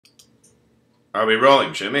Are we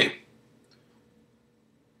rolling, Jimmy?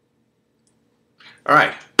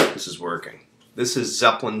 Alright, this is working. This is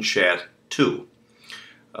Zeppelin Chat 2.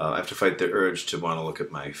 I have to fight the urge to want to look at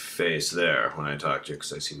my face there when I talk to you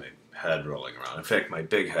because I see my head rolling around. In fact, my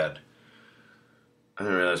big head, I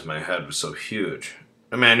didn't realize my head was so huge.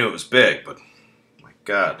 I mean, I knew it was big, but my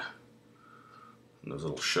God. And those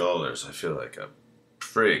little shoulders, I feel like a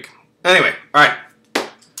freak. Anyway, alright.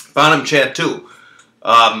 Bonham Chat 2.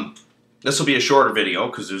 This will be a shorter video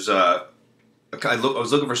because there's I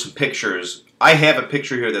was looking for some pictures. I have a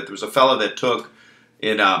picture here that there was a fellow that took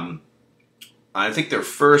in, I think their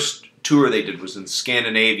first tour they did was in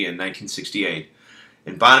Scandinavia in 1968.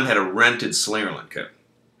 And Bonham had a rented Slingerland kit.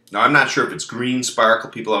 Now, I'm not sure if it's green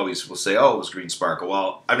sparkle. People always will say, oh, it was green sparkle.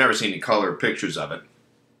 Well, I've never seen any color pictures of it.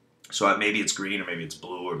 So maybe it's green, or maybe it's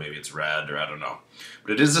blue, or maybe it's red, or I don't know.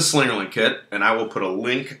 But it is a Slingerland kit, and I will put a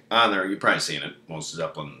link on there. You've probably seen it. Most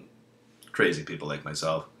Zeppelin crazy people like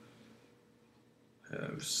myself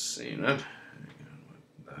have seen it.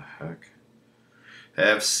 What the heck?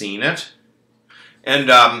 Have seen it. And,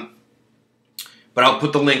 but I'll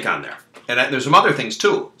put the link on there. And there's some other things,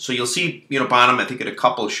 too. So you'll see, you know, Bonham, I think, at a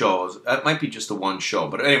couple of shows. That might be just the one show.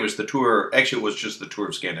 But anyways, the tour, actually, it was just the tour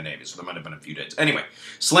of Scandinavia. So there might have been a few days. Anyway,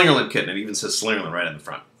 Slingerland kit. And it even says Slingerland right on the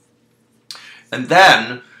front. And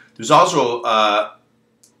then there's also,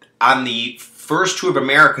 on the first tour of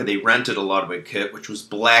America, they rented a Ludwig kit, which was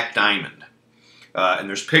Black Diamond. And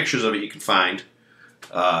there's pictures of it you can find.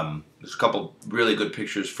 There's a couple really good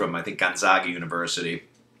pictures from, I think, Gonzaga University.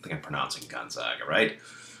 I think I'm pronouncing Gonzaga, right?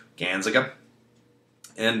 Gonzaga.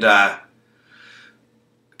 And,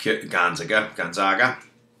 Gonzaga.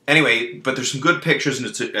 Anyway, but there's some good pictures, and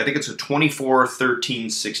I think it's a 24, 13,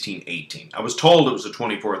 16, 18. I was told it was a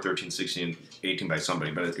 24, 13, 16, 18 by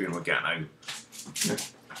somebody, but, you know, again,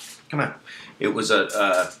 come on. It was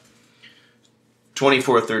a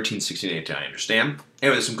 24, 13, 16, 18, I understand.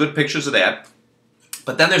 Anyway, there's some good pictures of that.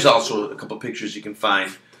 But then there's also a couple pictures you can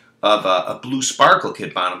find of a blue sparkle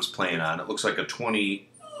kit Bonham's playing on. It looks like a 20,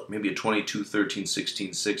 maybe a 22, 13,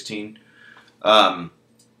 16, 16. Or,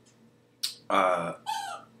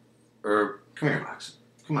 come here, Max.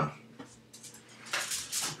 Come on.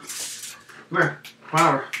 Come here.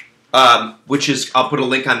 Come over. Which is, I'll put a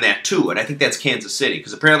link on that too, and I think that's Kansas City,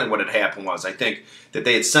 because apparently what had happened was, I think, that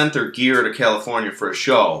they had sent their gear to California for a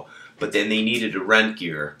show, but then they needed to rent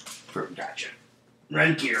gear for,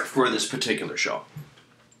 rent gear for this particular show.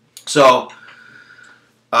 So,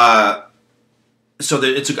 now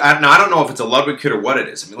I don't know if it's a Ludwig kit or what it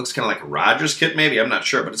is. I mean, it looks kind of like a Rogers kit, maybe. I'm not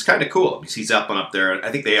sure, but it's kind of cool. You see Zeppelin up there.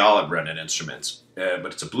 I think they all have rented instruments, but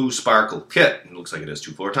it's a blue sparkle kit. It looks like it has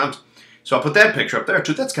 2 floor toms. So I'll put that picture up there,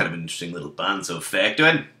 too. That's kind of an interesting little Bonzo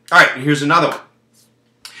factoid. All right, here's another one.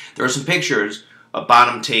 There are some pictures of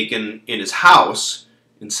Bonham taken in his house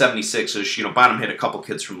in 76-ish. You know, Bonham had a couple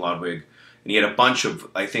kits from Ludwig, and he had a bunch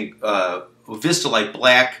of, I think, vistalite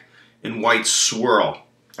black and white swirl.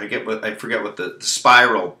 I forget what the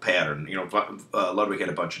spiral pattern. You know, Ludwig had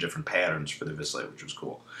a bunch of different patterns for the vistalite, which was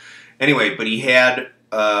cool. Anyway, but he had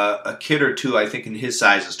a kit or two, I think, in his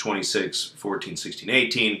sizes, 26, 14, 16,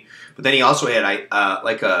 18. But then he also had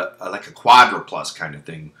like a quadruplus kind of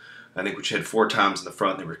thing, I think, which had 4 toms in the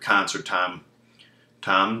front. And they were concert tommed.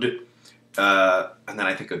 And then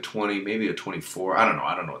I think a 20, maybe a 24. I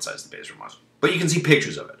don't know what size the bass drum was. But you can see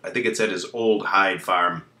pictures of it. I think it's at his old Hyde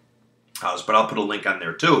Farm house, but I'll put a link on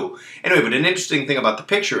there too. Anyway, but an interesting thing about the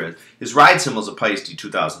picture is his ride cymbal is a Pice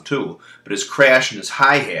D2002, but his crash and his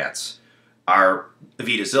hi-hats are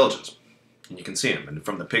Avedis Zildjians. And you can see them. And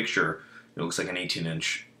from the picture, it looks like an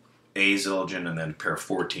 18-inch A Zildjian and then a pair of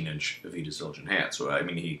 14-inch Avedis Zildjian hats. So, I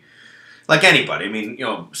mean, he, like anybody, I mean, you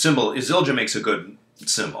know, Zildjian makes a good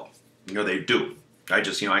cymbal. You know, they do. I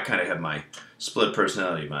just, you know, I kind of have my split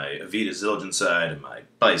personality, my Avedis Zildjian side and my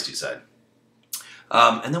Pice side.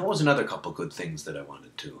 And then what was another couple good things that I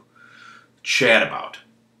wanted to chat about?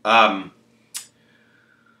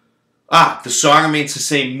 The Song Remains the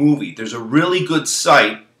Same movie. There's a really good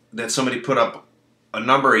site that somebody put up a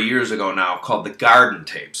number of years ago now called The Garden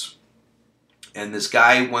Tapes. And this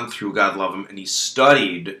guy went through, God love him, and he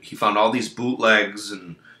found all these bootlegs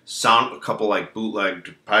and a couple like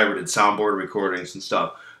bootlegged, pirated soundboard recordings and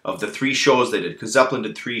stuff of the 3 shows they did. Because Zeppelin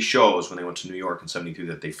did 3 shows when they went to New York in '73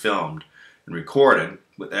 that they filmed and recorded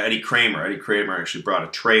with Eddie Kramer. Eddie Kramer actually brought a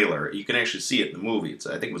trailer. You can actually see it in the movie.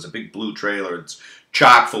 I think it was a big blue trailer. It's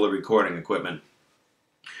chock full of recording equipment.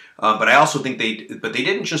 But I also think they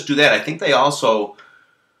didn't just do that. I think they also,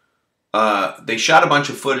 they shot a bunch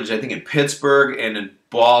of footage, I think, in Pittsburgh and in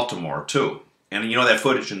Baltimore, too. And you know that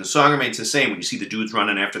footage in the song remains the same when you see the dudes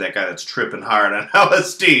running after that guy that's tripping hard on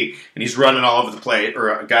LSD, and he's running all over the place,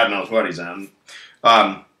 or God knows what he's on.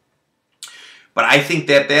 But I think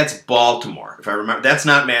that's Baltimore, if I remember. That's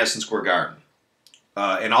not Madison Square Garden.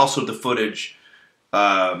 And also the footage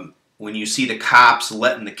when you see the cops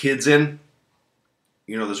letting the kids in.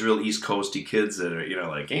 You know, those real East Coasty kids that are, you know,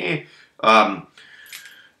 like, eh.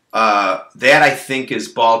 That I think is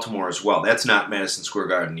Baltimore as well. That's not Madison Square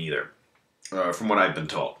Garden either. From what I've been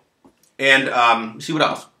told. And see what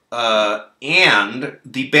else. And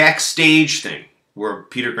the backstage thing, where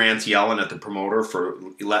Peter Grant's yelling at the promoter for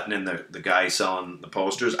letting in the guy selling the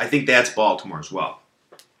posters. I think that's Baltimore as well.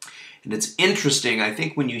 And it's interesting, I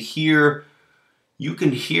think when you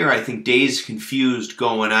can hear, I think, Dazed Confused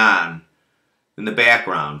going on in the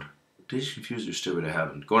background. Dazed Confused or Stupid to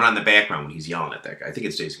Heaven? Going on in the background when he's yelling at that guy. I think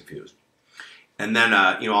it's Dazed Confused. And then,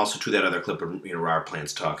 you know, also to that other clip of, you know, Robert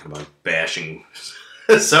Plant's talking about bashing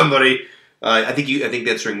somebody. I think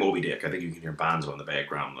that's during Moby Dick. I think you can hear Bonzo in the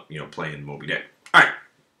background, you know, playing Moby Dick. All right.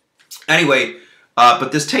 Anyway,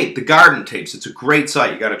 but this tape, the Garden Tapes, it's a great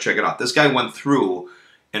site. You got to check it out. This guy went through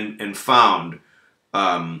and found,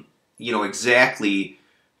 you know, exactly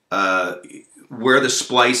where the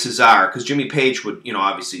splices are, because Jimmy Page would, you know,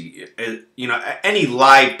 obviously, you know, any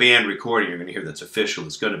live band recording you're going to hear that's official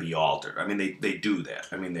is going to be altered. I mean, they do that.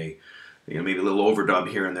 I mean, they, you know, maybe a little overdub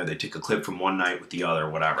here and there. They take a clip from one night with the other,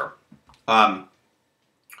 whatever. An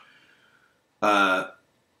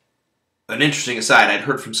interesting aside, I'd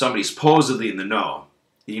heard from somebody supposedly in the know,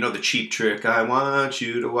 you know, the Cheap Trick, I want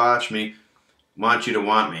you to watch me, want you to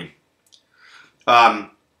want me.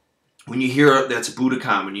 When you hear, that's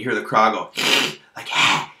Budokan, when you hear the crowd go, like,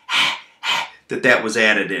 that was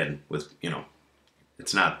added in with, you know,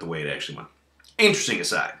 it's not the way it actually went. Interesting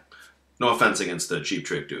aside. No offense against the Cheap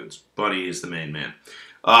Trick dudes. Buddy is the main man.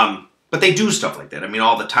 But they do stuff like that. I mean,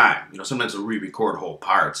 all the time. You know, sometimes they'll re-record whole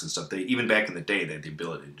parts and stuff. Even back in the day, they had the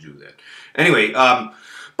ability to do that. Anyway,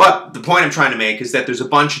 but the point I'm trying to make is that there's a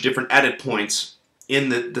bunch of different edit points in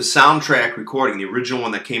the soundtrack recording, the original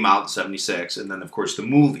one that came out in '76, and then of course the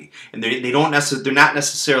movie, and they're not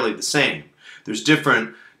necessarily the same. There's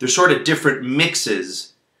sort of different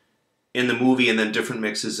mixes in the movie, and then different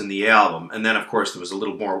mixes in the album, and then of course there was a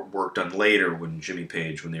little more work done later when Jimmy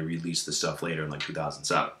Page, when they released the stuff later in like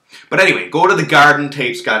 2007. But anyway, go to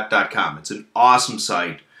thegardentapes.com. It's an awesome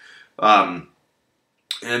site, and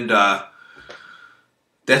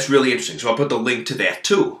that's really interesting. So I'll put the link to that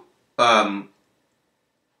too.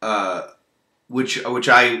 Which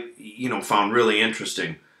I, you know, found really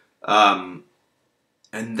interesting. And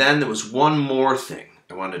then there was one more thing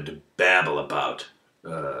I wanted to babble about,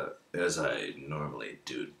 as I normally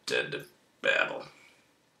do tend to babble.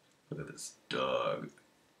 Look at this dog.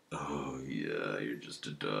 Oh, yeah, you're just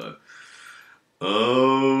a dog.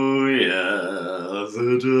 Oh, yeah,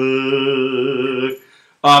 the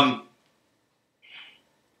dog.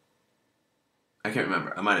 I can't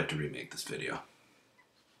remember. I might have to remake this video.